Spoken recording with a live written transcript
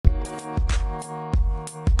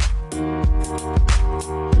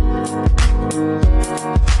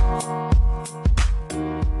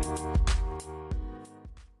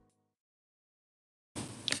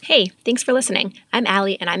Hey, thanks for listening. I'm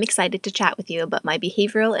Allie, and I'm excited to chat with you about my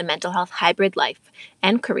behavioral and mental health hybrid life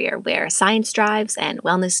and career where science drives and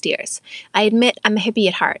wellness steers. I admit I'm a hippie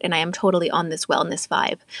at heart, and I am totally on this wellness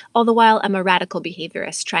vibe. All the while, I'm a radical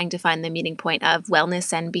behaviorist trying to find the meeting point of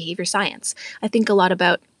wellness and behavior science. I think a lot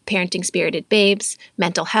about parenting spirited babes,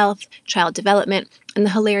 mental health, child development, and the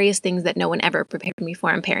hilarious things that no one ever prepared me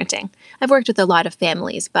for in parenting. I've worked with a lot of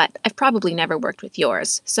families, but I've probably never worked with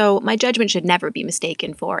yours, so my judgment should never be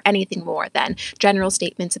mistaken for anything more than general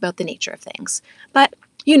statements about the nature of things. But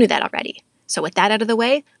you knew that already. So with that out of the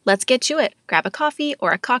way, let's get to it. Grab a coffee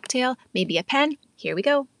or a cocktail, maybe a pen. Here we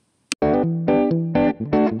go.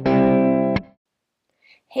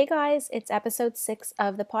 Hey guys, it's episode 6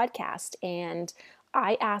 of the podcast, and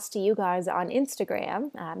I asked you guys on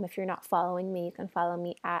Instagram. If you're not following me, you can follow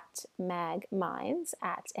me at magminds,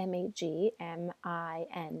 at MAGMINDS,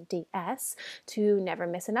 to never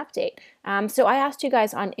miss an update. So I asked you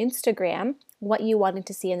guys on Instagram what you wanted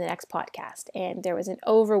to see in the next podcast, and there was an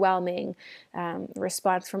overwhelming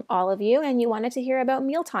response from all of you, and you wanted to hear about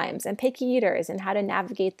meal times and picky eaters and how to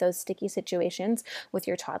navigate those sticky situations with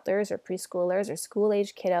your toddlers or preschoolers or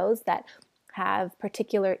school-age kiddos that have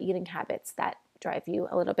particular eating habits that drive you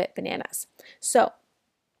a little bit bananas. So,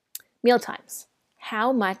 meal times.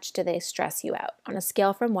 How much do they stress you out? On a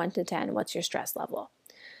scale from 1 to 10, what's your stress level?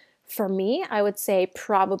 For me, I would say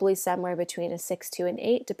probably somewhere between a 6 to an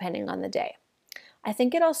 8, depending on the day. I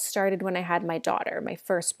think it all started when I had my daughter, my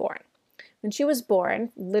firstborn. When she was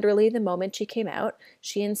born, literally the moment she came out,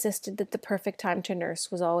 she insisted that the perfect time to nurse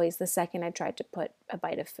was always the second I tried to put a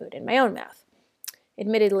bite of food in my own mouth.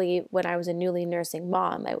 Admittedly, when I was a newly nursing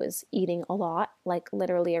mom, I was eating a lot, like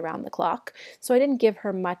literally around the clock, so I didn't give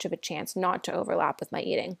her much of a chance not to overlap with my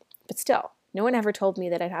eating. But still, no one ever told me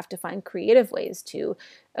that I'd have to find creative ways to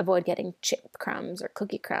avoid getting chip crumbs or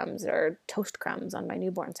cookie crumbs or toast crumbs on my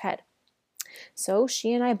newborn's head. So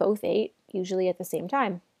she and I both ate, usually at the same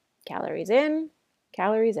time. Calories in,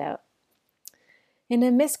 calories out. In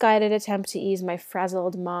a misguided attempt to ease my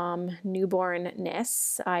frazzled mom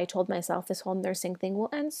newbornness, I told myself this whole nursing thing will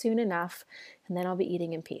end soon enough, and then I'll be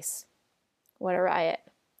eating in peace. What a riot.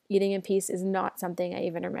 Eating in peace is not something I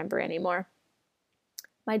even remember anymore.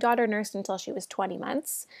 My daughter nursed until she was 20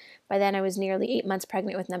 months. By then, I was nearly 8 months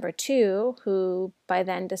pregnant with number 2, who by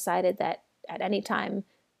then decided that at any time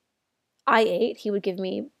I ate, he would give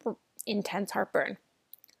me intense heartburn.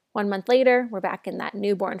 1 month later, we're back in that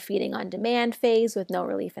newborn feeding on demand phase with no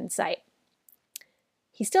relief in sight.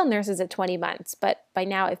 He still nurses at 20 months, but by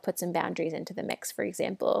now I've put some boundaries into the mix. For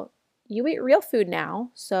example, you eat real food now,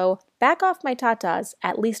 so back off my tatas,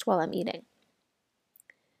 at least while I'm eating.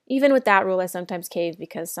 Even with that rule, I sometimes cave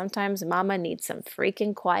because sometimes mama needs some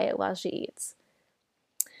freaking quiet while she eats.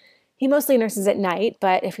 He mostly nurses at night,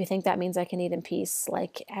 but if you think that means I can eat in peace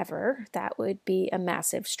like ever, that would be a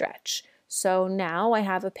massive stretch. So now I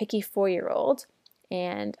have a picky 4-year-old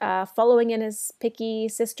and following in his picky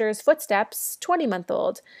sister's footsteps,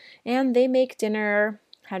 20-month-old. And they make dinner,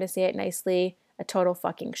 how to say it nicely, a total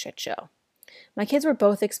fucking shit show. My kids were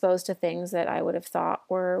both exposed to things that I would have thought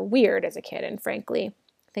were weird as a kid and frankly,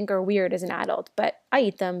 think are weird as an adult, but I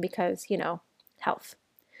eat them because, health.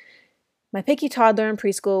 My picky toddler and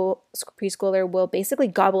preschooler will basically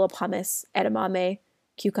gobble up hummus, edamame,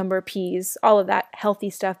 cucumber, peas, all of that healthy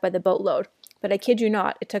stuff by the boatload. But I kid you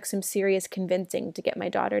not, it took some serious convincing to get my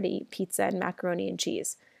daughter to eat pizza and macaroni and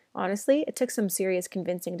cheese. Honestly, it took some serious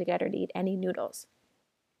convincing to get her to eat any noodles.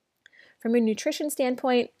 From a nutrition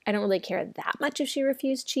standpoint, I don't really care that much if she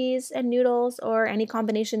refused cheese and noodles or any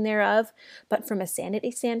combination thereof, but from a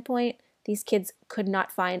sanity standpoint, these kids could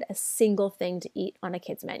not find a single thing to eat on a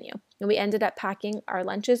kid's menu. And we ended up packing our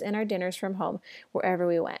lunches and our dinners from home wherever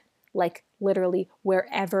we went. Like literally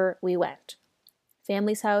wherever we went.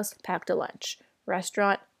 Family's house, packed a lunch.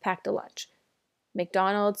 Restaurant, packed a lunch.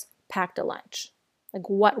 McDonald's, packed a lunch. Like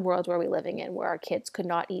what world were we living in where our kids could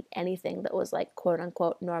not eat anything that was like quote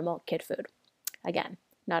unquote normal kid food? Again,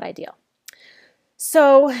 not ideal.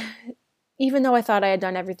 So even though I thought I had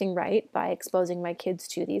done everything right by exposing my kids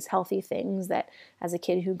to these healthy things that as a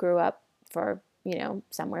kid who grew up for,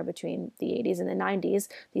 somewhere between the 80s and the 90s,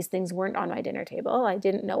 these things weren't on my dinner table. I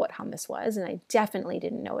didn't know what hummus was, and I definitely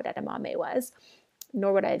didn't know what edamame was,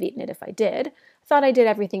 nor would I have eaten it if I did. I thought I did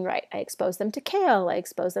everything right. I exposed them to kale. I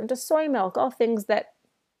exposed them to soy milk, all things that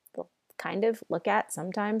they'll kind of look at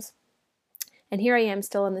sometimes. And here I am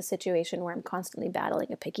still in this situation where I'm constantly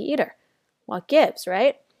battling a picky eater. What gives,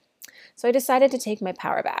 right? So I decided to take my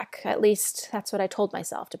power back. At least that's what I told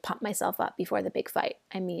myself, to pump myself up before the big fight.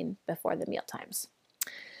 Before the meal times.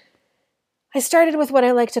 I started with what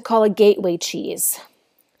I like to call a gateway cheese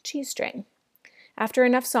string. After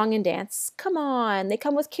enough song and dance, come on, they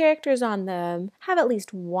come with characters on them. Have at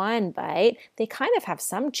least one bite. They kind of have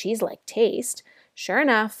some cheese-like taste. Sure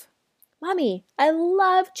enough, Mommy, I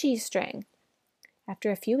love cheese string.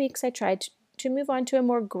 After a few weeks, I tried to move on to a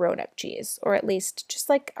more grown-up cheese, or at least just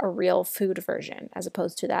like a real food version, as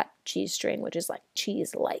opposed to that cheese string, which is like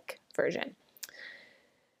cheese-like version.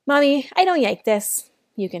 Mommy, I don't like this.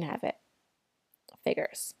 You can have it.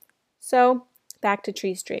 Figures. So back to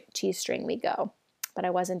cheese string we go. But I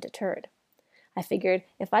wasn't deterred. I figured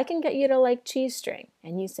if I can get you to like cheese string,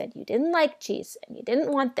 and you said you didn't like cheese, and you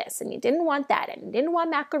didn't want this, and you didn't want that, and you didn't want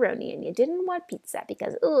macaroni, and you didn't want pizza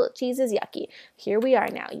because, cheese is yucky. Here we are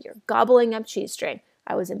now. You're gobbling up cheese string.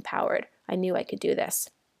 I was empowered. I knew I could do this.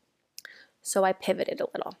 So I pivoted a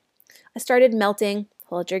little. I started melting,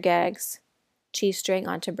 hold your gags, cheese string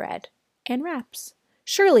onto bread and wraps.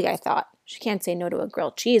 Surely, I thought, she can't say no to a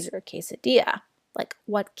grilled cheese or a quesadilla. Like,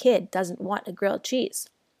 what kid doesn't want a grilled cheese?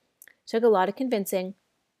 Took a lot of convincing.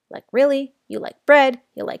 Like, really? You like bread?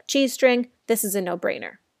 You like cheese string? This is a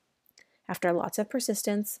no-brainer. After lots of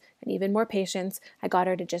persistence and even more patience, I got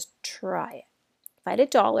her to just try it. If I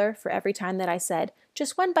had $1 for every time that I said,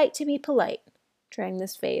 just one bite to be polite, during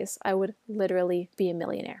this phase, I would literally be a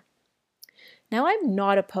millionaire. Now, I'm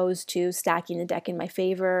not opposed to stacking the deck in my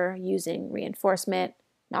favor, using reinforcement,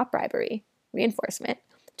 not bribery, reinforcement,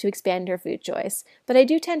 to expand her food choice, but I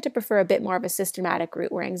do tend to prefer a bit more of a systematic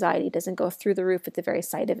route where anxiety doesn't go through the roof at the very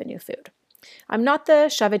sight of a new food. I'm not the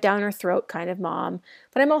shove it down her throat kind of mom,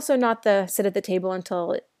 but I'm also not the sit at the table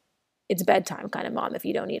until it's bedtime kind of mom if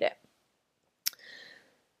you don't eat it.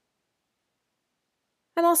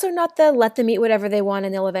 I'm also not the let them eat whatever they want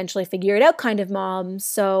and they'll eventually figure it out kind of mom,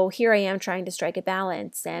 so here I am trying to strike a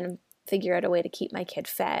balance and figure out a way to keep my kid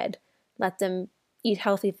fed, let them eat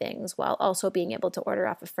healthy things while also being able to order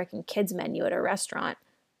off a freaking kids menu at a restaurant.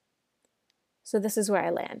 So this is where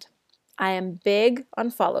I land. I am big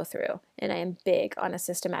on follow through and I am big on a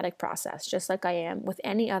systematic process, just like I am with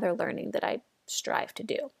any other learning that I strive to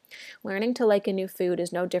do. Learning to like a new food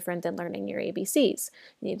is no different than learning your ABCs.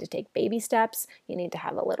 You need to take baby steps. You need to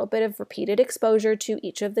have a little bit of repeated exposure to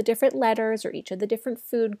each of the different letters or each of the different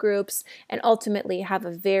food groups, and ultimately have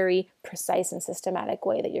a very precise and systematic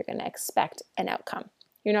way that you're going to expect an outcome.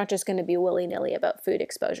 You're not just going to be willy-nilly about food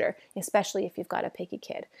exposure, especially if you've got a picky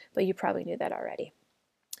kid, but you probably knew that already.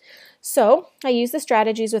 So I use the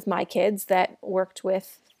strategies with my kids that worked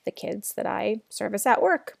with the kids that I service at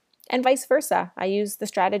work. And vice versa. I use the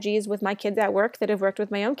strategies with my kids at work that have worked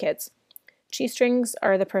with my own kids. Cheese strings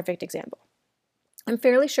are the perfect example. I'm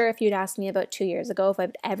fairly sure if you'd asked me about 2 years ago if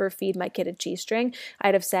I'd ever feed my kid a cheese string,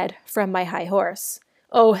 I'd have said, from my high horse,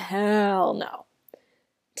 oh hell no.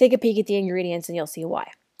 Take a peek at the ingredients and you'll see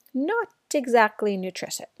why. Not exactly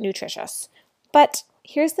nutritious. But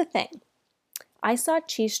here's the thing. I saw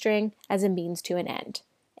cheese string as a means to an end,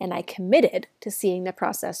 and I committed to seeing the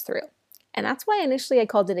process through. And that's why initially I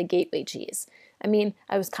called it a gateway cheese. I mean,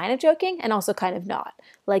 I was kind of joking and also kind of not.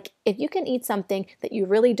 Like, if you can eat something that you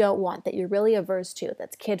really don't want, that you're really averse to,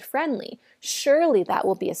 that's kid-friendly, surely that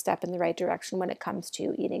will be a step in the right direction when it comes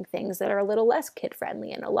to eating things that are a little less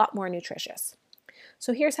kid-friendly and a lot more nutritious.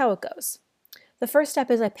 So here's how it goes. The first step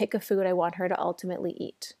is I pick a food I want her to ultimately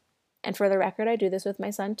eat. And for the record, I do this with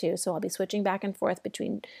my son too, so I'll be switching back and forth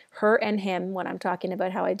between her and him when I'm talking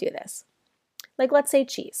about how I do this. Like, let's say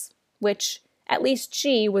cheese, which at least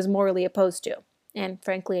she was morally opposed to. And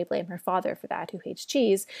frankly, I blame her father for that, who hates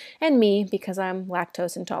cheese, and me because I'm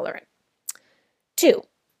lactose intolerant. 2,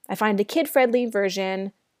 I find a kid-friendly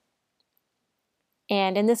version,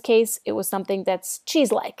 and in this case, it was something that's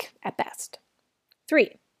cheese-like at best.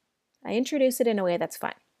 3, I introduce it in a way that's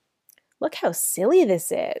fun. Look how silly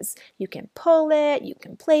this is. You can pull it, you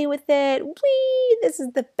can play with it. Whee! This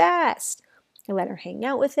is the best. I let her hang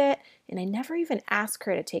out with it, and I never even ask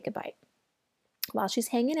her to take a bite. While she's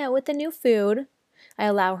hanging out with the new food, I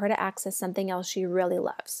allow her to access something else she really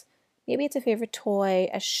loves. Maybe it's a favorite toy,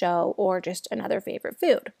 a show, or just another favorite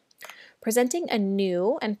food. Presenting a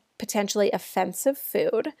new and potentially offensive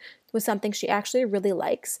food with something she actually really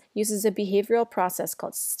likes uses a behavioral process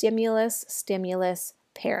called stimulus-stimulus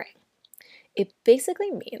pairing. It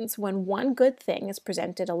basically means when one good thing is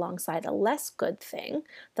presented alongside a less good thing,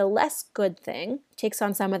 the less good thing takes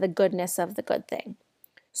on some of the goodness of the good thing.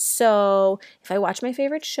 So if I watch my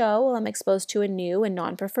favorite show while I'm exposed to a new and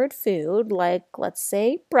non-preferred food, like, let's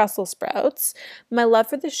say, Brussels sprouts, my love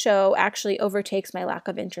for the show actually overtakes my lack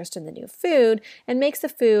of interest in the new food and makes the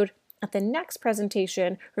food at the next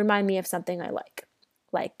presentation remind me of something I like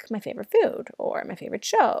my favorite food or my favorite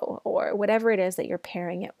show or whatever it is that you're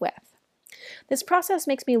pairing it with. This process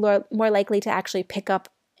makes me more likely to actually pick up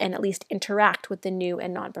and at least interact with the new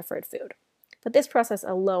and non-preferred food. But this process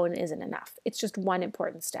alone isn't enough. It's just one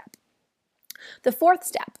important step. The fourth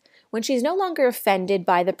step, when she's no longer offended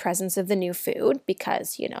by the presence of the new food,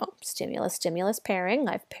 because, stimulus pairing,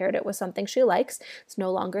 I've paired it with something she likes, it's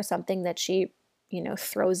no longer something that she,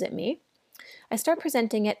 throws at me, I start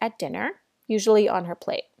presenting it at dinner, usually on her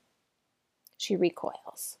plate. She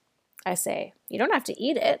recoils. I say, you don't have to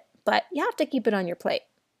eat it, but you have to keep it on your plate.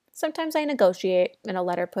 Sometimes I negotiate and I'll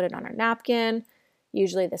let her put it on her napkin.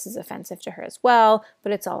 Usually this is offensive to her as well,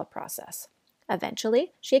 but it's all a process.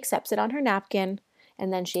 Eventually, she accepts it on her napkin,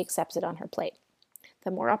 and then she accepts it on her plate.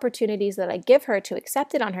 The more opportunities that I give her to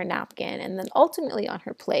accept it on her napkin and then ultimately on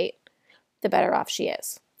her plate, the better off she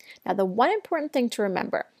is. Now, the one important thing to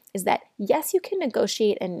remember is that, yes, you can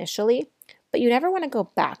negotiate initially, but you never want to go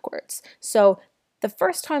backwards. So the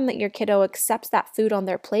first time that your kiddo accepts that food on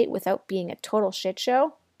their plate without being a total shit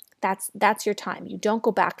show, that's your time. You don't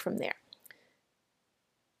go back from there.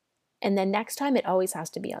 And then next time, it always has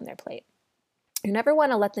to be on their plate. You never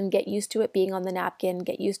want to let them get used to it being on the napkin,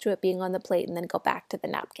 get used to it being on the plate, and then go back to the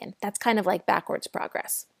napkin. That's kind of like backwards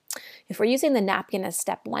progress. If we're using the napkin as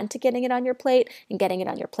step 1 to getting it on your plate and getting it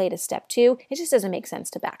on your plate as step 2, it just doesn't make sense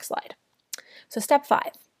to backslide. So step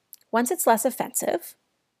 5, once it's less offensive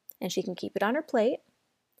and she can keep it on her plate,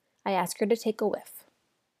 I ask her to take a whiff.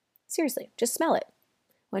 Seriously, just smell it.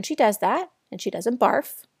 When she does that and she doesn't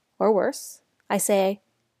barf, or worse, I say,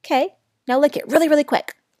 okay, now lick it really, really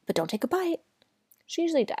quick, but don't take a bite. She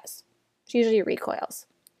usually does. She usually recoils.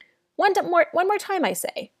 One more time, I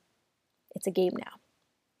say. It's a game now.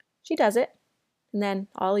 She does it, and then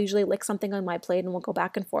I'll usually lick something on my plate, and we'll go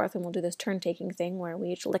back and forth, and we'll do this turn-taking thing where we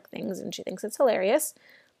each lick things, and she thinks it's hilarious.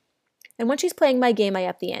 And when she's playing my game, I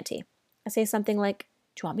up the ante. I say something like,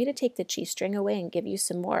 do you want me to take the cheese string away and give you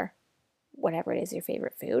some more, whatever it is your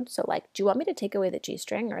favorite food? So do you want me to take away the cheese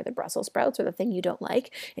string or the Brussels sprouts or the thing you don't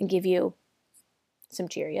like and give you some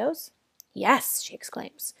Cheerios? Yes, she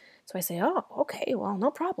exclaims. So I say, oh, okay, well,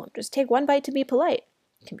 no problem. Just take one bite to be polite.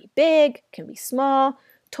 It can be big, can be small,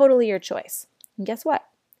 totally your choice. And guess what?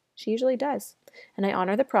 She usually does. And I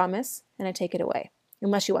honor the promise and I take it away,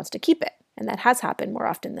 unless she wants to keep it. And that has happened more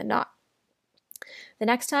often than not. The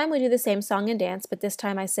next time we do the same song and dance, but this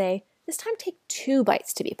time I say, this time take 2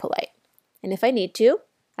 bites to be polite. And if I need to,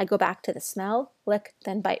 I go back to the smell, lick,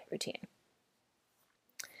 then bite routine.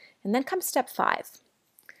 And then comes step 5.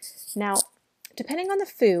 Now, depending on the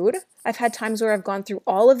food, I've had times where I've gone through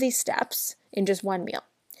all of these steps in just one meal.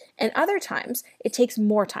 And other times, it takes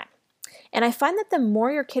more time. And I find that the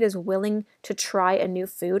more your kid is willing to try a new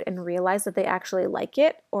food and realize that they actually like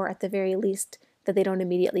it, or at the very least, that they don't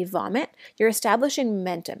immediately vomit, you're establishing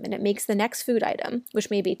momentum, and it makes the next food item, which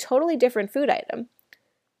may be a totally different food item,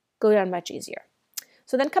 go down much easier.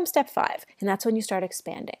 So then comes step 5, and that's when you start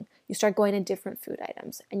expanding. You start going to different food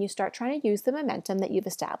items, and you start trying to use the momentum that you've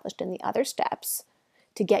established in the other steps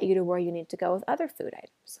to get you to where you need to go with other food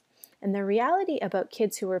items. And the reality about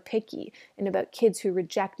kids who are picky and about kids who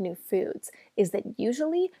reject new foods is that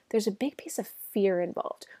usually there's a big piece of fear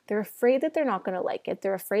involved. They're afraid that they're not going to like it.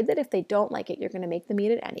 They're afraid that if they don't like it, you're going to make them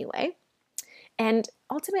eat it anyway. And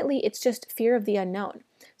ultimately, it's just fear of the unknown.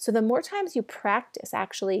 So the more times you practice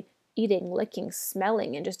actually eating, licking,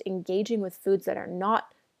 smelling, and just engaging with foods that are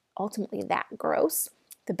not ultimately that gross,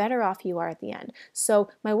 the better off you are at the end. So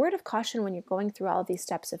my word of caution when you're going through all of these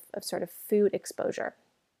steps of sort of food exposure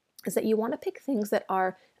is that you want to pick things that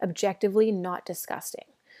are objectively not disgusting.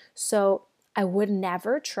 So I would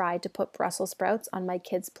never try to put Brussels sprouts on my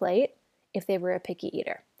kid's plate if they were a picky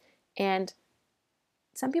eater. And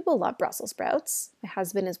some people love Brussels sprouts. My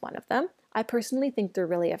husband is one of them. I personally think they're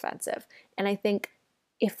really offensive. And I think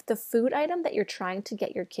if the food item that you're trying to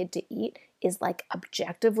get your kid to eat is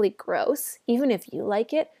objectively gross, even if you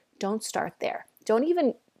like it, don't start there. Don't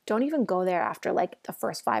even go there after the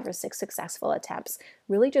first 5 or 6 successful attempts.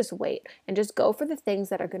 Really just wait and just go for the things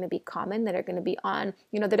that are going to be common, that are going to be on,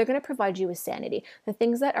 that are going to provide you with sanity. The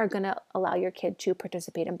things that are going to allow your kid to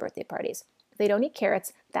participate in birthday parties. If they don't eat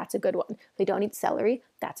carrots, that's a good one. If they don't eat celery,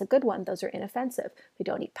 that's a good one. Those are inoffensive. If they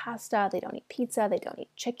don't eat pasta, they don't eat pizza, they don't eat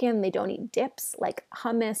chicken, they don't eat dips like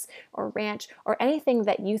hummus or ranch or anything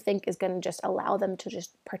that you think is going to just allow them to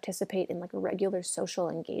just participate in a regular social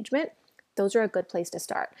engagement. Those are a good place to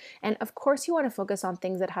start. And of course, you want to focus on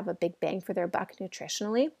things that have a big bang for their buck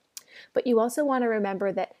nutritionally, but you also want to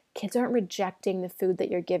remember that kids aren't rejecting the food that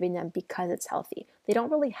you're giving them because it's healthy. They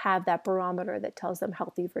don't really have that barometer that tells them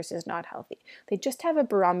healthy versus not healthy. They just have a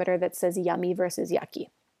barometer that says yummy versus yucky.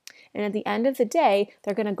 And at the end of the day,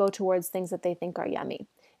 they're going to go towards things that they think are yummy.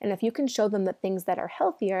 And if you can show them that things that are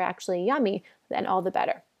healthy are actually yummy, then all the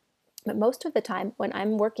better. But most of the time, when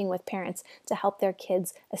I'm working with parents to help their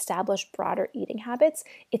kids establish broader eating habits,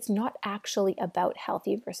 it's not actually about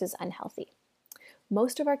healthy versus unhealthy.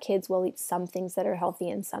 Most of our kids will eat some things that are healthy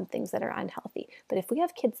and some things that are unhealthy. But if we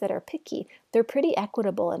have kids that are picky, they're pretty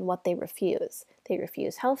equitable in what they refuse. They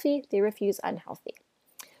refuse healthy, they refuse unhealthy.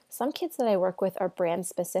 Some kids that I work with are brand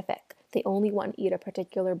specific. They only want to eat a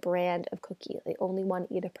particular brand of cookie. They only want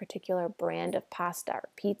to eat a particular brand of pasta or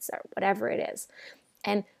pizza or whatever it is.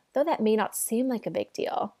 And though that may not seem like a big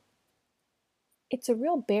deal, it's a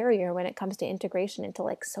real barrier when it comes to integration into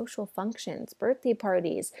like social functions, birthday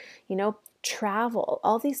parties, travel,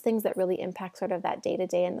 all these things that really impact sort of that day to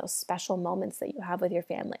day and those special moments that you have with your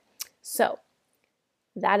family. So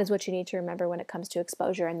that is what you need to remember when it comes to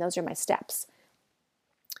exposure, and those are my steps.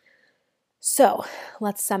 So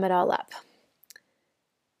let's sum it all up.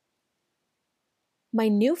 My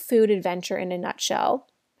new food adventure in a nutshell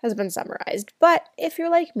has been summarized, but if you're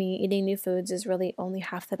like me, eating new foods is really only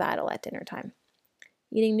half the battle at dinner time.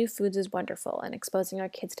 Eating new foods is wonderful, and exposing our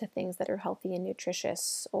kids to things that are healthy and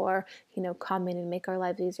nutritious or, come in and make our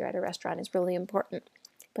lives easier at a restaurant is really important.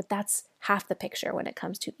 But that's half the picture when it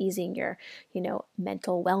comes to easing your,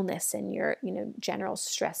 mental wellness and your, general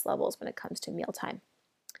stress levels when it comes to mealtime.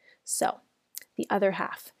 So the other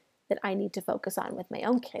half that I need to focus on with my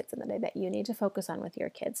own kids and that I bet you need to focus on with your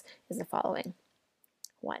kids is the following.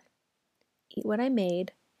 1, eat what I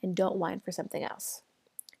made and don't whine for something else.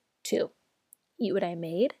 2, eat what I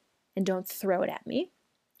made and don't throw it at me.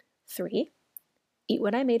 3, eat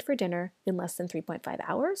what I made for dinner in less than 3.5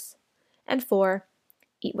 hours. And 4,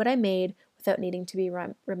 eat what I made without needing to be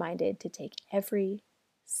reminded to take every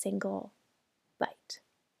single bite.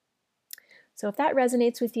 So if that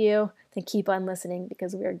resonates with you, then keep on listening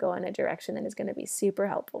because we are going a direction that is going to be super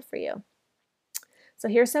helpful for you. So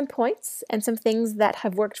here's some points and some things that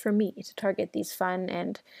have worked for me to target these fun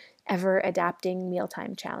and ever adapting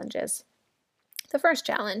mealtime challenges. The first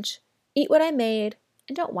challenge, eat what I made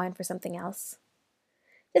and don't whine for something else.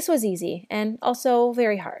 This was easy and also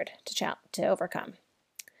very hard to overcome.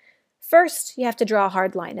 First, you have to draw a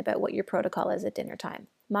hard line about what your protocol is at dinner time.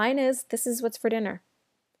 Mine is, this is what's for dinner.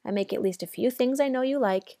 I make at least a few things I know you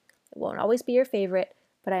like. It won't always be your favorite,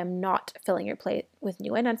 but I am not filling your plate with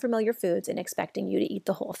new and unfamiliar foods and expecting you to eat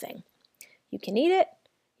the whole thing. You can eat it,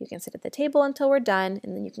 you can sit at the table until we're done,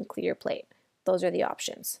 and then you can clear your plate. Those are the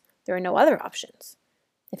options. There are no other options.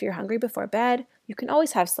 If you're hungry before bed, you can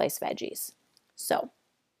always have sliced veggies. So,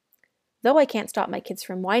 though I can't stop my kids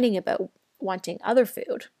from whining about wanting other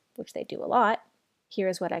food, which they do a lot, here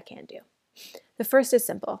is what I can do. The first is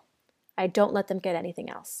simple. I don't let them get anything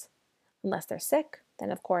else. Unless they're sick,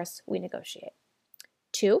 then of course we negotiate.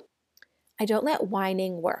 2, I don't let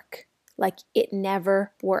whining work. Like it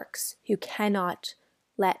never works. You cannot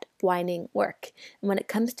let whining work. And when it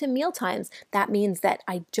comes to meal times, that means that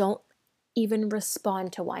I don't even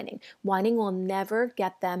respond to whining. Whining will never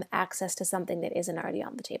get them access to something that isn't already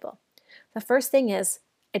on the table. The first thing is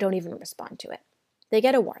I don't even respond to it. They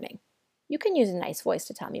get a warning. You can use a nice voice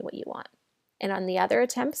to tell me what you want. And on the other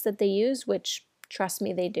attempts that they use, which trust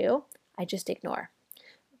me they do, I just ignore.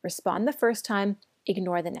 Respond the first time,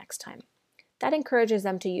 ignore the next time. That encourages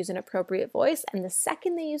them to use an appropriate voice, and the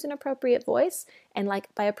second they use an appropriate voice, and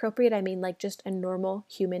like by appropriate I mean like just a normal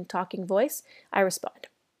human talking voice, I respond.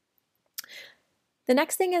 The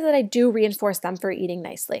next thing is that I do reinforce them for eating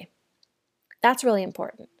nicely. That's really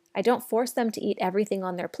important. I don't force them to eat everything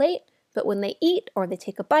on their plate, but when they eat or they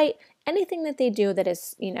take a bite, anything that they do that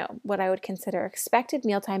is, what I would consider expected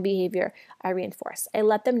mealtime behavior, I reinforce. I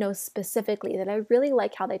let them know specifically that I really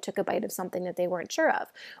like how they took a bite of something that they weren't sure of,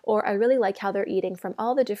 or I really like how they're eating from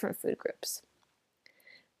all the different food groups.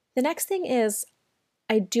 The next thing is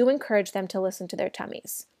I do encourage them to listen to their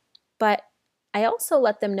tummies, but I also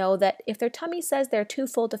let them know that if their tummy says they're too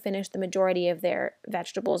full to finish the majority of their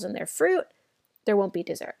vegetables and their fruit, there won't be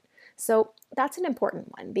dessert. So that's an important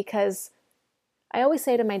one because I always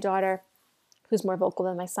say to my daughter, who's more vocal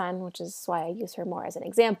than my son, which is why I use her more as an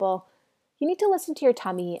example, you need to listen to your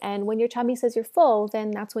tummy, and when your tummy says you're full, then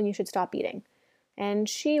that's when you should stop eating. And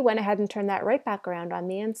she went ahead and turned that right back around on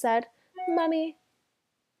me and said, Mommy,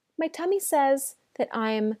 my tummy says that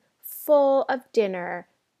I'm full of dinner,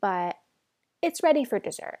 but it's ready for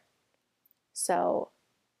dessert. So,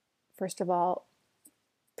 first of all,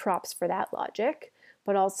 props for that logic,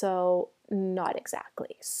 but also not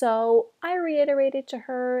exactly. So I reiterated to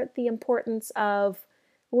her the importance of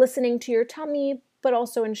listening to your tummy, but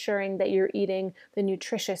also ensuring that you're eating the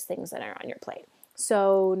nutritious things that are on your plate.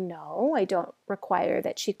 So no, I don't require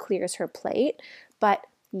that she clears her plate, but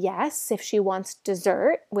yes, if she wants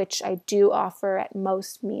dessert, which I do offer at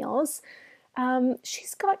most meals,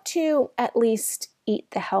 She's got to at least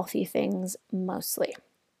eat the healthy things mostly.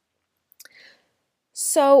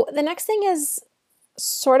 So the next thing is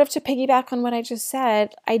sort of to piggyback on what I just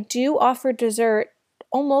said. I do offer dessert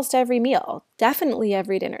almost every meal, definitely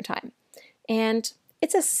every dinner time. And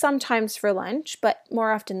it's a sometimes for lunch, but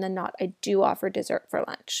more often than not, I do offer dessert for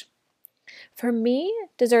lunch. For me,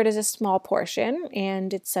 dessert is a small portion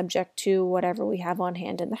and it's subject to whatever we have on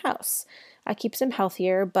hand in the house. I keep some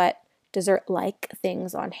healthier but dessert like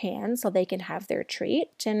things on hand so they can have their treat,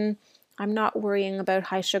 and I'm not worrying about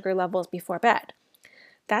high sugar levels before bed.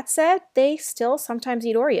 That said, they still sometimes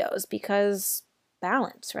eat Oreos because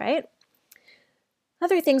balance, right?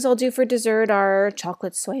 Other things I'll do for dessert are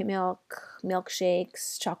chocolate soy milk,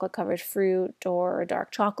 milkshakes, chocolate covered fruit, or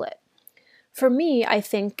dark chocolate. For me, I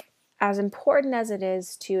think as important as it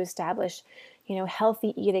is to establish,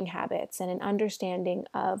 healthy eating habits and an understanding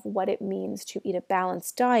of what it means to eat a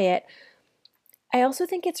balanced diet, I also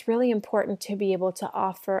think it's really important to be able to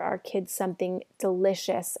offer our kids something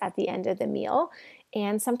delicious at the end of the meal.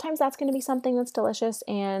 And sometimes that's going to be something that's delicious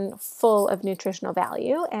and full of nutritional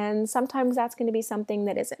value, and sometimes that's going to be something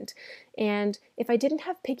that isn't. And if I didn't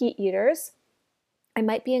have picky eaters, I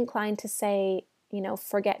might be inclined to say,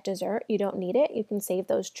 forget dessert. You don't need it. You can save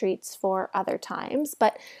those treats for other times.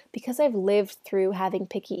 But because I've lived through having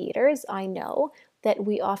picky eaters, I know that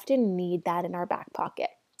we often need that in our back pocket.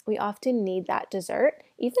 We often need that dessert,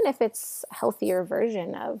 even if it's a healthier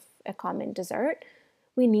version of a common dessert.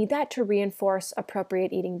 We need that to reinforce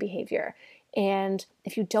appropriate eating behavior. And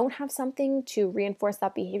if you don't have something to reinforce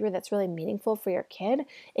that behavior that's really meaningful for your kid,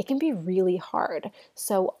 it can be really hard.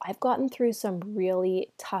 So I've gotten through some really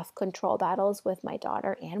tough control battles with my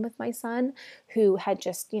daughter and with my son, who had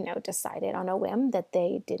just, decided on a whim that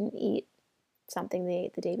they didn't eat something they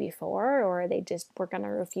ate the day before, or they just were going to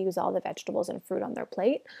refuse all the vegetables and fruit on their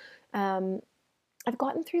plate. Um, I've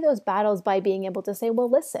gotten through those battles by being able to say, well,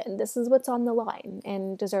 listen, this is what's on the line,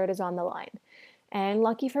 and dessert is on the line. And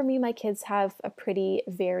lucky for me, my kids have a pretty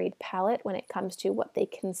varied palate when it comes to what they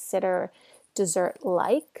consider dessert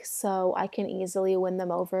like. So I can easily win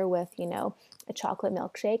them over with, a chocolate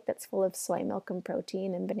milkshake that's full of soy milk and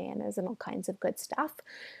protein and bananas and all kinds of good stuff.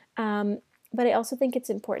 Um, but I also think it's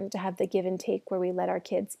important to have the give and take where we let our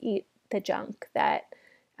kids eat the junk that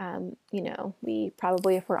we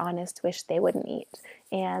probably, if we're honest, wish they wouldn't eat.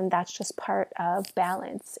 And that's just part of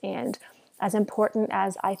balance. And as important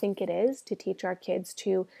as I think it is to teach our kids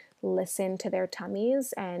to listen to their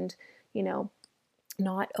tummies and,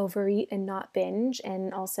 not overeat and not binge,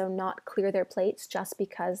 and also not clear their plates just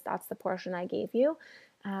because that's the portion I gave you.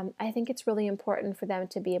 I think it's really important for them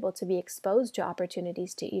to be able to be exposed to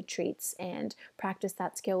opportunities to eat treats and practice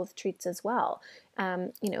that skill with treats as well.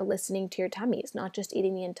 Listening to your tummies, not just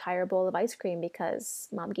eating the entire bowl of ice cream because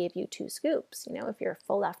mom gave you 2 scoops. If you're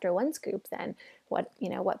full after 1 scoop, then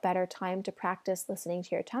what better time to practice listening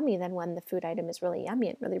to your tummy than when the food item is really yummy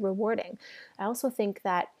and really rewarding. I also think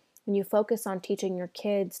that when you focus on teaching your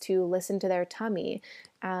kids to listen to their tummy,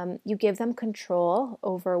 you give them control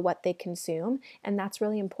over what they consume, and that's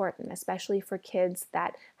really important, especially for kids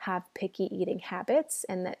that have picky eating habits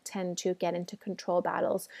and that tend to get into control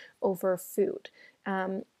battles over food.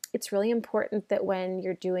 It's really important that when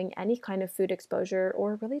you're doing any kind of food exposure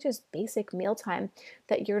or really just basic mealtime,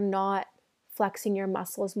 that you're not flexing your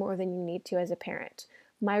muscles more than you need to as a parent.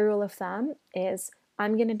 My rule of thumb is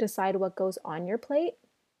I'm going to decide what goes on your plate,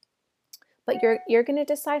 but you're going to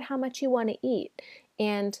decide how much you want to eat.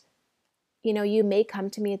 And you may come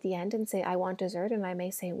to me at the end and say, I want dessert. And I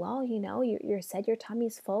may say, well, you said your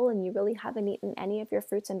tummy's full and you really haven't eaten any of your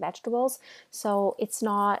fruits and vegetables. So it's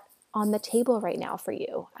not on the table right now for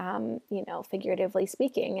you, figuratively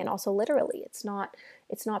speaking, and also literally. It's not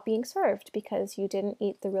being served because you didn't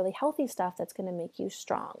eat the really healthy stuff that's going to make you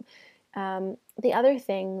strong. The other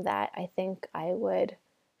thing that I think I would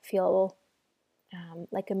feel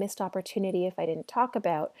like a missed opportunity if I didn't talk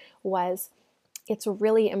about was it's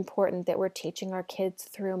really important that we're teaching our kids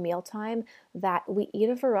through mealtime that we eat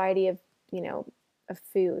a variety of, of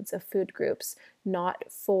foods, of food groups, not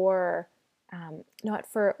for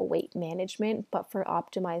weight management, but for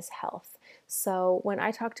optimized health. So when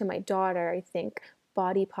I talk to my daughter, I think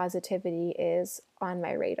body positivity is on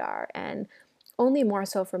my radar, and only more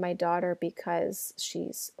so for my daughter because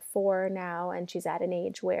she's 4 now and she's at an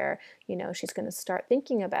age where, she's going to start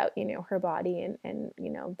thinking about, her body and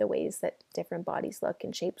the ways that different bodies look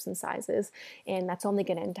and shapes and sizes. And that's only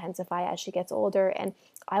going to intensify as she gets older. And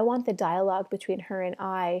I want the dialogue between her and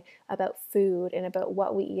I about food and about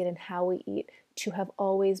what we eat and how we eat to have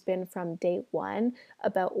always been from day one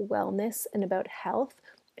about wellness and about health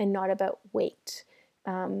and not about weight.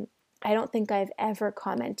 I don't think I've ever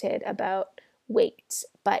commented about weight,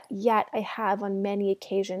 but yet I have on many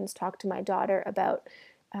occasions talked to my daughter about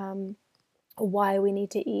um, why we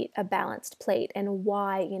need to eat a balanced plate, and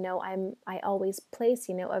why, I always place,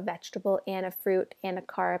 a vegetable and a fruit and a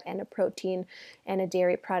carb and a protein and a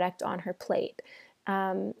dairy product on her plate.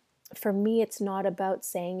 Um, for me, it's not about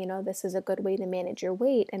saying, this is a good way to manage your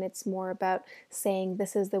weight, and it's more about saying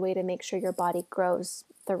this is the way to make sure your body grows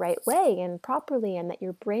the right way and properly, and that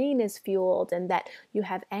your brain is fueled, and that you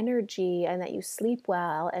have energy, and that you sleep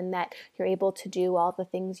well, and that you're able to do all the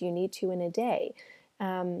things you need to in a day.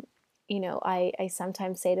 Um, I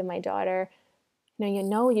sometimes say to my daughter,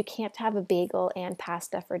 you can't have a bagel and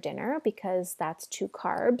pasta for dinner, because that's two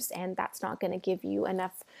carbs and that's not going to give you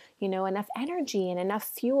enough, enough energy and enough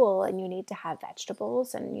fuel. And you need to have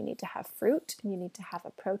vegetables, and you need to have fruit, and you need to have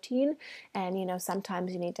a protein, and,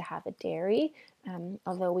 sometimes you need to have a dairy.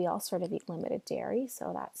 Although we all sort of eat limited dairy,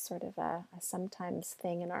 so that's sort of a sometimes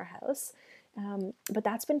thing in our house. But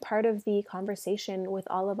that's been part of the conversation with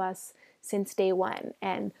all of us since day one.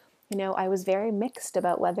 And I was very mixed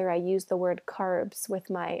about whether I used the word carbs with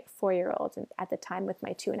my 4-year-old, and at the time with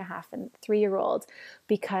my 2.5 and 3-year-old,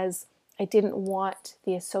 because I didn't want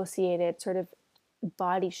the associated sort of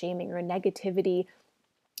body shaming or negativity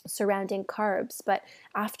surrounding carbs. But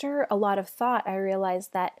after a lot of thought, I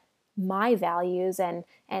realized that my values and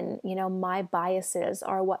my biases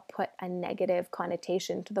are what put a negative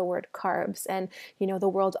connotation to the word carbs. And the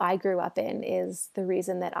world I grew up in is the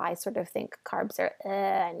reason that I sort of think carbs are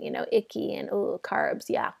and icky, and oh, carbs,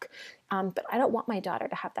 yuck. But I don't want my daughter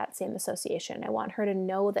to have that same association. I want her to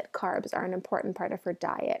know that carbs are an important part of her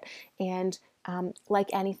diet, and like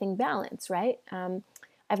anything, balance, right?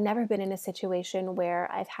 I've never been in a situation where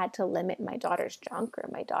I've had to limit my daughter's junk, or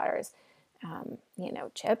my daughter's,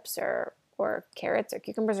 chips, or carrots or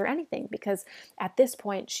cucumbers or anything, because at this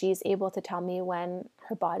point she's able to tell me when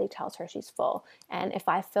her body tells her she's full. And if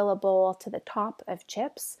I fill a bowl to the top of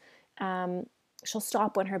chips, she'll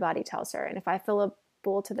stop when her body tells her. And if I fill a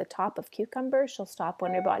bowl to the top of cucumbers, she'll stop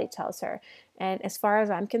when her body tells her. And as far as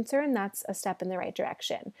I'm concerned, that's a step in the right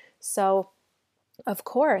direction. So of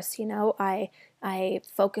course, I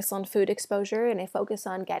focus on food exposure, and I focus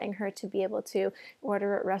on getting her to be able to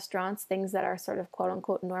order at restaurants things that are sort of quote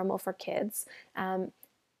unquote normal for kids.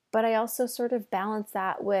 But I also sort of balance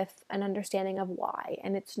that with an understanding of why.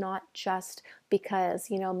 And it's not just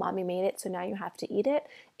because, mommy made it, so now you have to eat it.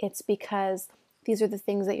 It's because these are the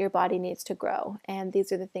things that your body needs to grow. And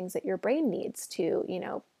these are the things that your brain needs to,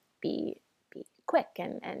 be quick,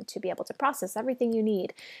 and to be able to process everything you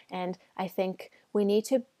need. And I think we need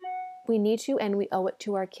to, and we owe it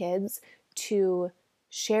to our kids to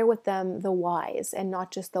share with them the whys and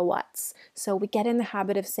not just the whats. So we get in the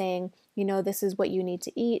habit of saying, this is what you need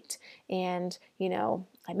to eat, and,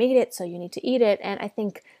 I made it, so you need to eat it. And I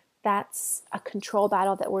think that's a control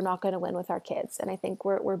battle that we're not going to win with our kids. And I think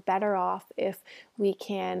we're better off if we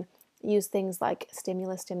can use things like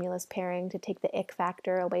stimulus pairing to take the ick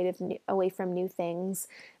factor away from new things.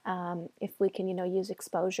 If we can, use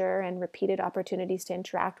exposure and repeated opportunities to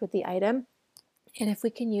interact with the item, and if we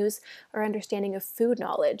can use our understanding of food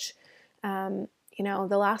knowledge.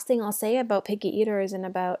 The last thing I'll say about picky eaters and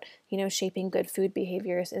about, shaping good food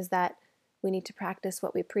behaviors is that we need to practice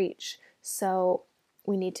what we preach. So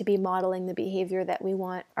we need to be modeling the behavior that we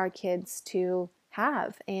want our kids to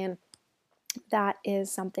have. And that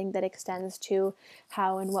is something that extends to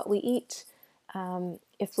how and what we eat.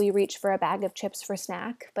 If we reach for a bag of chips for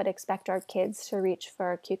snack, but expect our kids to reach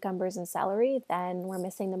for cucumbers and celery, then we're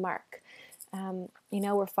missing the mark.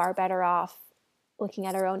 We're far better off looking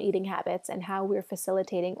at our own eating habits and how we're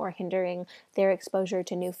facilitating or hindering their exposure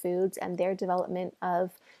to new foods and their development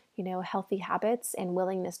of, healthy habits and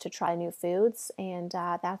willingness to try new foods. And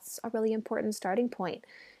that's a really important starting point.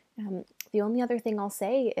 The only other thing I'll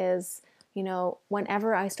say is,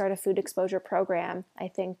 whenever I start a food exposure program, I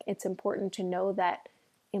think it's important to know that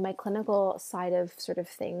in my clinical side of sort of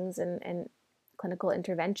things and clinical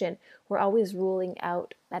intervention, we're always ruling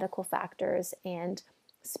out medical factors and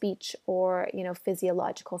speech or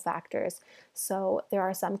physiological factors. So there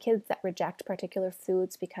are some kids that reject particular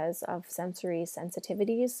foods because of sensory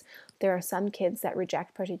sensitivities. There are some kids that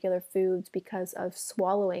reject particular foods because of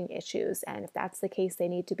swallowing issues, and if that's the case, they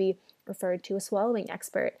need to be referred to a swallowing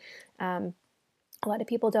expert. A lot of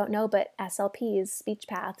people don't know, but SLPs, speech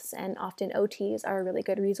paths, and often OTs are a really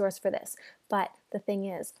good resource for this. But the thing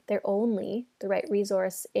is, they're only the right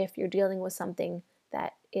resource if you're dealing with something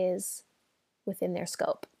that is within their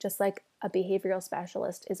scope. Just like a behavioral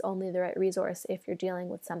specialist is only the right resource if you're dealing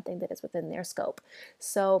with something that is within their scope.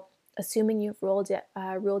 So assuming you've ruled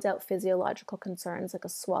out physiological concerns like a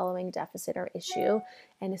swallowing deficit or issue,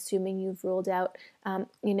 and assuming you've ruled out,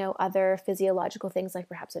 other physiological things like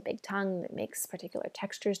perhaps a big tongue that makes particular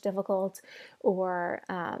textures difficult, or,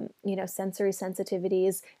 sensory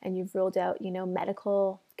sensitivities, and you've ruled out,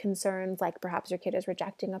 medical concerns like perhaps your kid is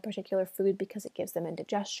rejecting a particular food because it gives them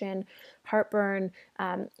indigestion, heartburn.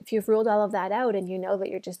 If you've ruled all of that out and you know that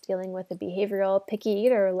you're just dealing with a behavioral picky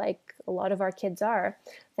eater like a lot of our kids are,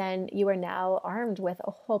 then you are now armed with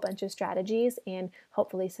a whole bunch of strategies and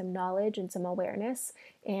hopefully some knowledge and some awareness,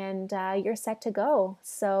 and you're set to go.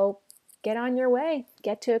 So get on your way,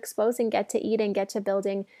 get to exposing, get to eating, get to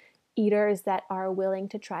building eaters that are willing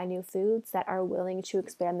to try new foods, that are willing to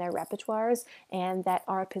expand their repertoires, and that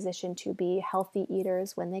are positioned to be healthy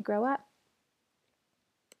eaters when they grow up.